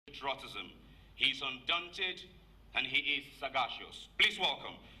patriotism. He is undaunted and he is sagacious. Please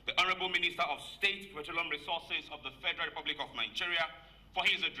welcome the Honorable Minister of State, Petroleum Resources of the Federal Republic of Nigeria for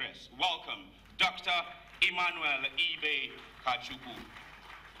his address. Welcome, Dr. Emmanuel Ibe Kachikwu.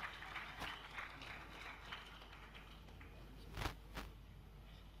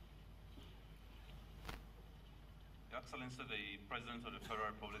 Your Excellency, the President of the Federal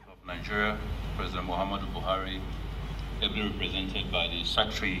Republic of Nigeria, President Muhammadu Buhari, ably represented by the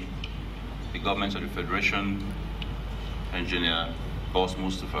Secretary, the Government of the Federation, Engineer Boss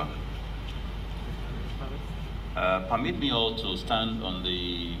Mustafa. Permit me all to stand on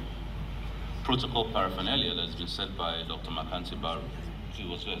the protocol paraphernalia that's been said by Dr. Makanti Baru. It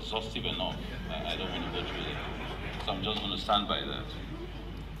was exhaustive enough. I don't want to go through it. So I'm just going to stand by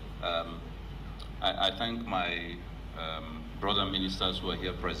that. I thank my brother ministers who are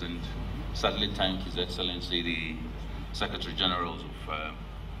here present. Certainly thank His Excellency, the Secretary Generals of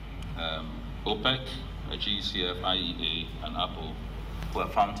OPEC, GECF, IEA, and Apple, who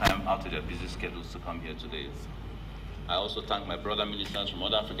have found time out of their busy schedules to come here today. I also thank my brother ministers from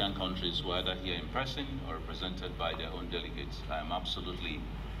other African countries who are either here in person or represented by their own delegates. I am absolutely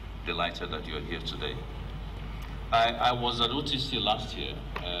delighted that you are here today. I was at OTC last year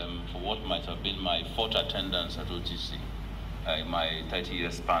for what might have been my fourth attendance at OTC in my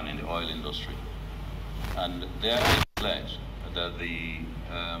 30-year span in the oil industry. And there I declared that the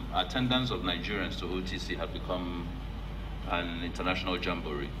attendance of Nigerians to OTC had become an international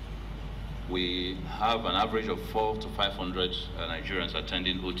jamboree. We have an average of 400 to 500 Nigerians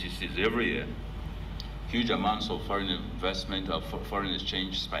attending OTCs every year. Huge amounts of foreign investment, of foreign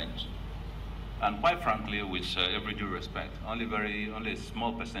exchange spent. And quite frankly, with every due respect, only a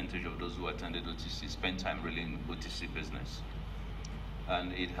small percentage of those who attended OTC spent time really in OTC business.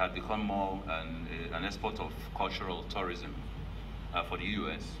 And it had become more an export of cultural tourism for the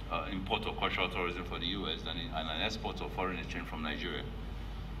US, import of cultural tourism for the US, and an export of foreign exchange from Nigeria.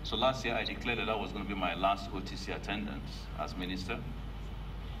 So last year I declared that was going to be my last OTC attendance as minister.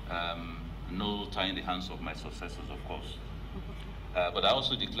 No tying the hands of my successors, of course. But I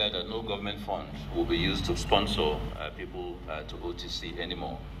also declared that no government fund will be used to sponsor people to OTC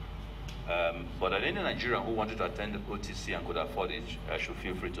anymore. But any Nigerian who wanted to attend the OTC and could afford it should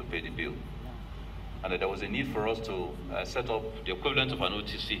feel free to pay the bill. And that there was a need for us to set up the equivalent of an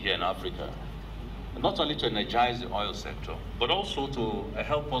OTC here in Africa, not only to energize the oil sector, but also to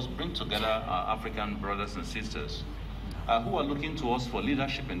help us bring together our African brothers and sisters who are looking to us for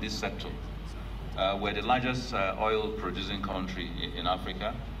leadership in this sector. We're the largest oil-producing country in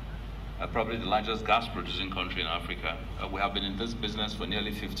Africa, probably the largest gas-producing country in Africa. We have been in this business for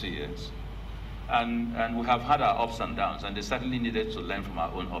nearly 50 years. And we have had our ups and downs, and they certainly needed to learn from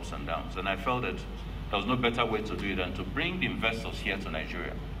our own ups and downs. And I felt that there was no better way to do it than to bring the investors here to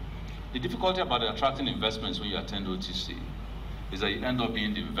Nigeria. The difficulty about attracting investments when you attend OTC is that you end up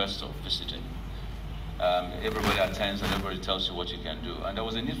being the investor visiting. Everybody attends and everybody tells you what you can do. And there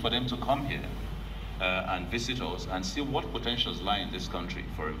was a need for them to come here and visit us and see what potentials lie in this country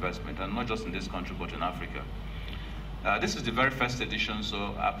for investment, and not just in this country, but in Africa. This is the very first edition,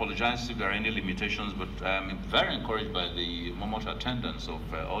 so I apologize if there are any limitations, but I'm very encouraged by the moment attendance of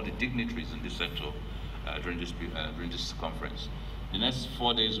all the dignitaries in this sector during this conference. The next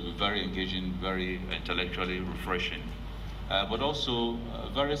 4 days will be very engaging, very intellectually refreshing, but also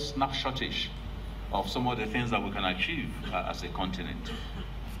very snapshotish of some of the things that we can achieve as a continent.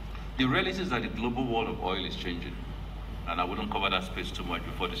 The reality is that the global world of oil is changing, and I wouldn't cover that space too much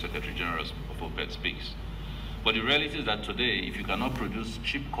before the Secretary General of OPEC speaks. But the reality is that today, if you cannot produce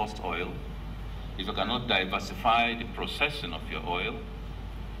cheap cost oil, if you cannot diversify the processing of your oil,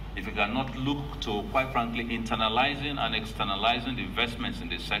 if you cannot look to, quite frankly, internalizing and externalizing the investments in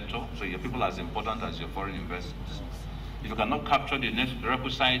this sector, so your people are as important as your foreign investors, if you cannot capture the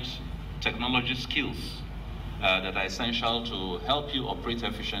requisite technology skills that are essential to help you operate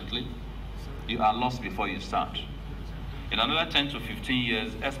efficiently, you are lost before you start. In another 10 to 15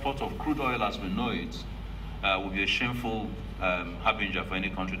 years, export of crude oil as we know it will be a shameful harbinger for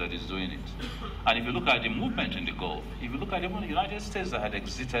any country that is doing it. And if you look at the movement in the Gulf, if you look at even the United States that had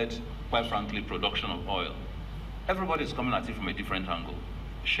exited, quite frankly, production of oil, everybody is coming at it from a different angle.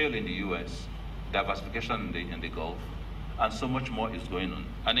 Shale in the US, diversification in the Gulf, and so much more is going on.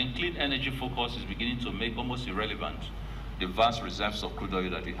 And then clean energy focus is beginning to make almost irrelevant the vast reserves of crude oil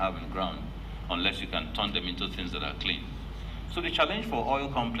that we have in the ground, unless you can turn them into things that are clean. So the challenge for oil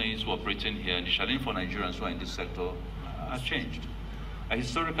companies who are operating here and the challenge for Nigerians who are in this sector has changed.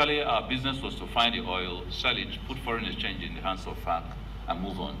 Historically, our business was to find the oil, sell it, put foreign exchange in the hands of FAC, and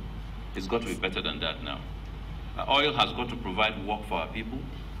move on. It's got to be better than that now. Oil has got to provide work for our people.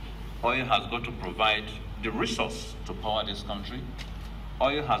 Oil has got to provide the resource to power this country.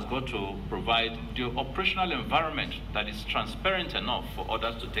 Oil has got to provide the operational environment that is transparent enough for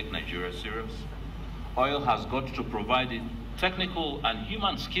others to take Nigeria serious. Oil has got to provide the technical and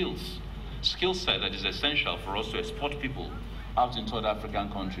human skill set that is essential for us to export people out into other African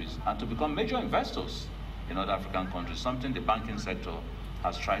countries and to become major investors in other African countries, something the banking sector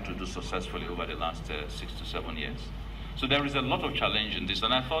has tried to do successfully over the last 6 to 7 years. So there is a lot of challenge in this,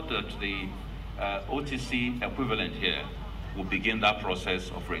 and I thought that the OTC equivalent here will begin that process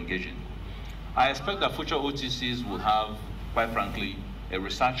of re-engaging. I expect that future OTCs will have, quite frankly, a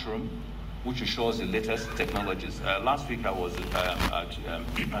research room which ensures the latest technologies. Last week I was at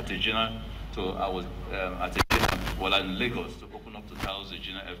Egina, in Lagos to open up to house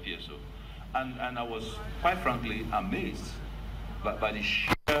Egina FPSO, and I was, quite frankly, amazed by the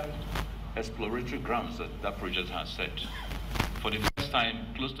sheer exploratory grounds that that project has set. For the first time,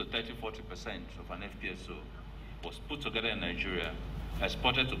 close to 30–40% of an FPSO was put together in Nigeria,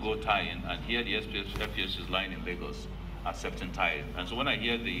 exported to go tie-in, and here the FPSO is lying in Lagos, accepting tie-in. And so when I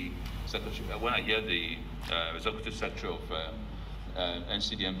hear the executive secretary of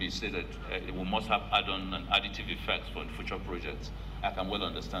NCDMB say that we must have add-on and additive effects for future projects, I can well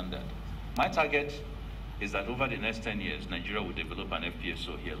understand that. My target is that over the next 10 years, Nigeria will develop an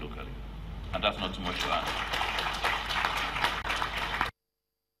FPSO here locally, and that's not too much to ask.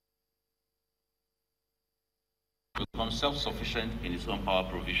 Become self-sufficient in its own power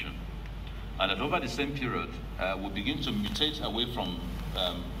provision, and that over the same period will begin to mutate away from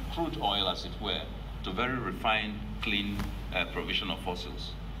crude oil, as it were, to very refined, clean provision of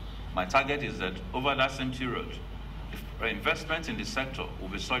fossils. My target is that over that same period, investment in the sector will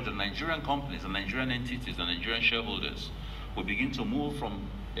be such that Nigerian companies and Nigerian entities and Nigerian shareholders will begin to move from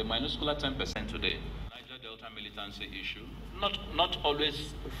a minuscule 10% today. Niger Delta militancy issue, not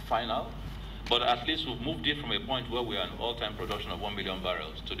always final, but at least we've moved it from a point where we are an all-time production of 1 million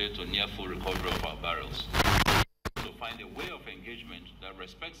barrels today to near full recovery of our barrels. To find a way of engagement that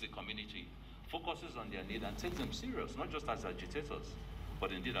respects the community, focuses on their need, and takes them serious, not just as agitators,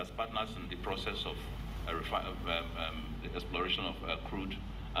 but indeed as partners in the process of the exploration of crude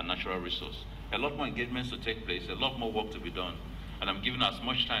and natural resource. A lot more engagements to take place, a lot more work to be done, and I'm giving as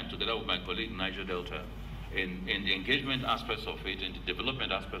much time together with my colleague Niger Delta in the engagement aspects of it, in the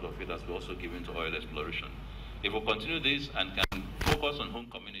development aspect of it, as we also give into oil exploration. If we continue this and can focus on home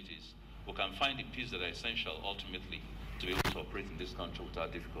communities, we can find the peace that are essential ultimately to be able to operate in this country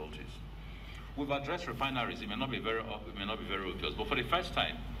without difficulties. We've addressed refineries. It may not be very obvious, but for the first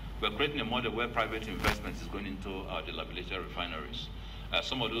time, we're creating a model where private investment is going into our dilapidated refineries.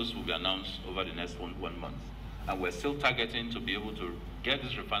 Some of those will be announced over the next one month. And we're still targeting to be able to get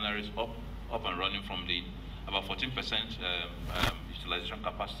these refineries up and running from the about 14% utilization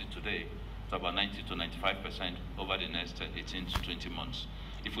capacity today to about 90 to 95% over the next 18 to 20 months.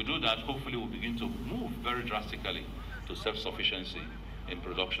 If we do that, hopefully we'll begin to move very drastically to self-sufficiency in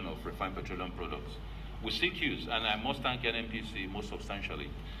production of refined petroleum products. With CQs, and I must thank NNPC most substantially,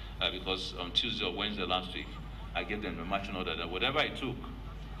 because on Tuesday or Wednesday last week, I gave them a marching order that whatever I took,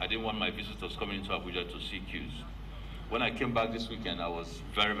 I didn't want my visitors coming into Abuja to CQs. When I came back this weekend, I was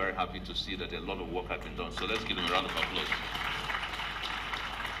very, very happy to see that a lot of work had been done. So let's give them a round of applause.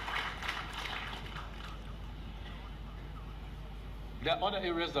 There are other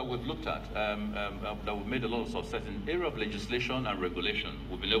areas that we've looked at that we've made a lot of success in. The area of legislation and regulation.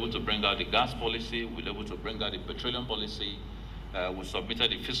 We've been able to bring out the gas policy. We've been able to bring out the petroleum policy. We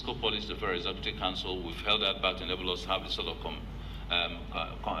submitted the fiscal policy to the Federal Executive Council. We've held that back to enable us to have this sort of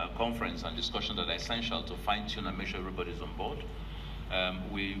conference and discussion that are essential to fine-tune and make sure everybody's on board.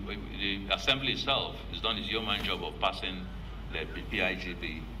 The Assembly itself has done its yeoman job of passing the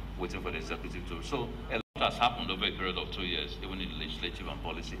PIGB, waiting for the executive to. So a lot has happened over a period of 2 years, even in the legislative and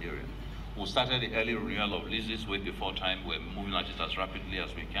policy area. We started the early renewal of leases way before time. We're moving at it as rapidly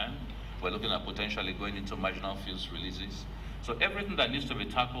as we can. We're looking at potentially going into marginal fields releases. So everything that needs to be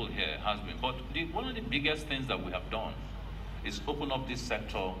tackled here has been. But one of the biggest things that we have done is open up this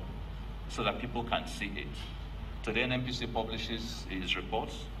sector so that people can see it. Today, NNPC publishes its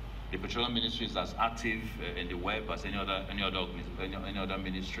reports. The Petroleum Ministry is as active in the web as any other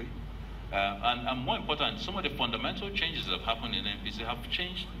ministry. And more important, some of the fundamental changes that have happened in NNPC have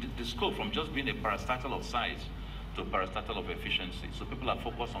changed the scope from just being a parastatal of size to a parastatal of efficiency. So people are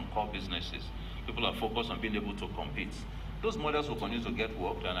focused on core businesses. People are focused on being able to compete. Those models will continue to get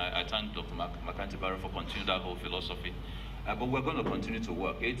worked, and I thank Dr. McCarthy Barrow for continuing that whole philosophy. But we're going to continue to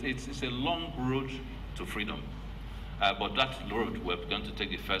work. It's a long road to freedom. But that road, we're going to take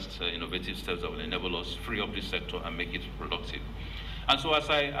the first innovative steps that will enable us to free up this sector and make it productive. And so as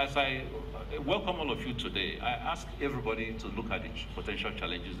I welcome all of you today, I ask everybody to look at the potential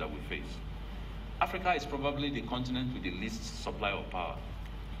challenges that we face. Africa is probably the continent with the least supply of power.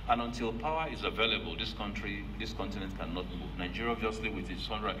 And until power is available, this continent cannot move. Nigeria, obviously, with its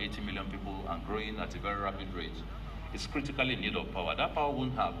 180 million people and growing at a very rapid rate, is critically in need of power. That power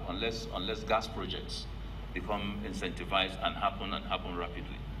won't have unless gas projects become incentivized and happen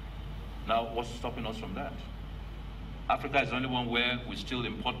rapidly. Now, what's stopping us from that? Africa is the only one where we still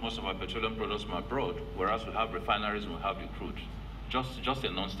import most of our petroleum products from abroad, whereas we have refineries and we have the crude. Just a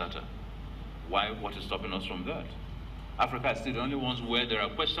non-starter. Why? What is stopping us from that? Africa is still the only ones where there are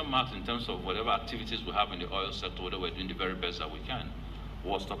question marks in terms of whatever activities we have in the oil sector, whether we're doing the very best that we can.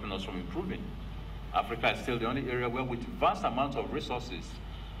 What's stopping us from improving? Africa is still the only area where, with vast amounts of resources,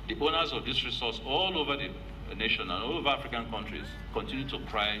 the owners of this resource all over the nation and all over African countries continue to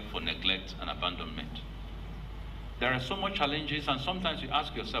cry for neglect and abandonment. There are so much challenges, and sometimes you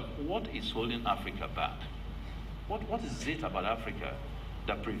ask yourself, what is holding Africa back? What is it about Africa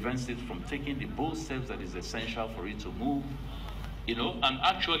that prevents it from taking the bold steps that is essential for it to move, and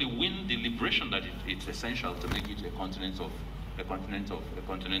actually win the liberation that it's essential to make it a continent of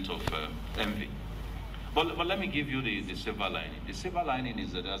envy. But let me give you the silver lining. The silver lining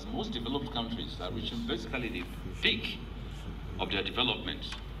is that as most developed countries are reaching basically the peak of their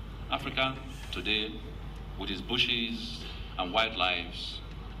development, Africa today, with its bushes and wildlife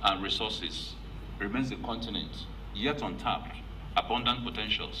and resources, remains a continent yet untapped, abundant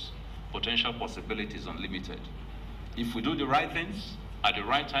potential possibilities unlimited. If we do the right things at the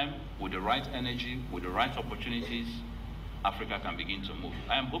right time, with the right energy, with the right opportunities, Africa can begin to move.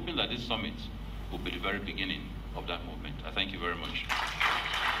 I am hoping that this summit will be the very beginning of that movement. I thank you very much.